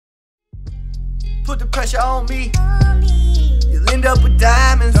Put the pressure on me. You'll end up with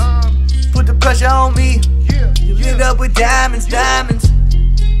diamonds. Put the pressure on me. You'll end up with diamonds, diamonds.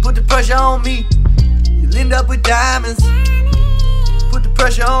 Put the pressure on me. You'll end up with diamonds. Put the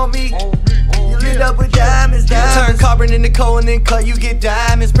pressure on me. You'll end up with diamonds, diamonds. Turn carbon into coal and then cut, you get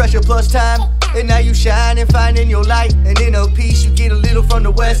diamonds. Pressure plus time, and now you shine and finding your light. And in a piece, you get a little from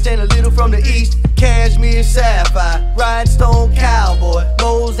the west and a little from the east. Cashmere, sapphire, rhinestone, cowboy,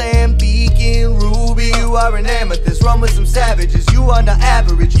 Mozambique, and ruby. You are an amethyst, run with some savages. You are not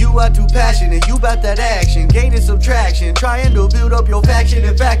average, you are too passionate. You bout that action, gaining subtraction, trying to build up your faction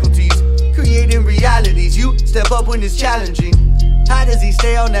and faculties, creating realities. You step up when it's challenging. How does he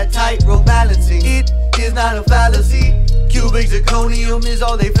stay on that tightrope balancing? It is not a fallacy. Cubic zirconium is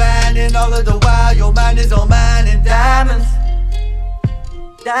all they find, and all of the while your mind is on mine. And diamonds,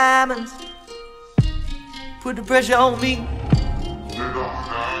 diamonds. Put the pressure on me.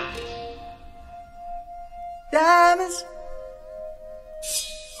 Diamonds.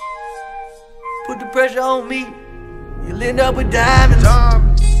 Put the pressure on me. You'll end up with diamonds.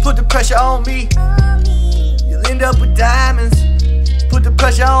 Put the pressure on me. You'll end up with diamonds. Put the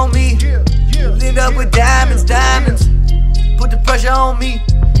pressure on me. You'll end up with diamonds, diamonds. Put the pressure on me.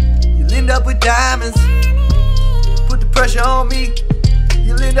 You'll end up with diamonds. Put the pressure on me.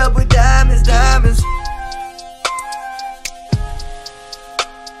 You'll end up with diamonds, diamonds.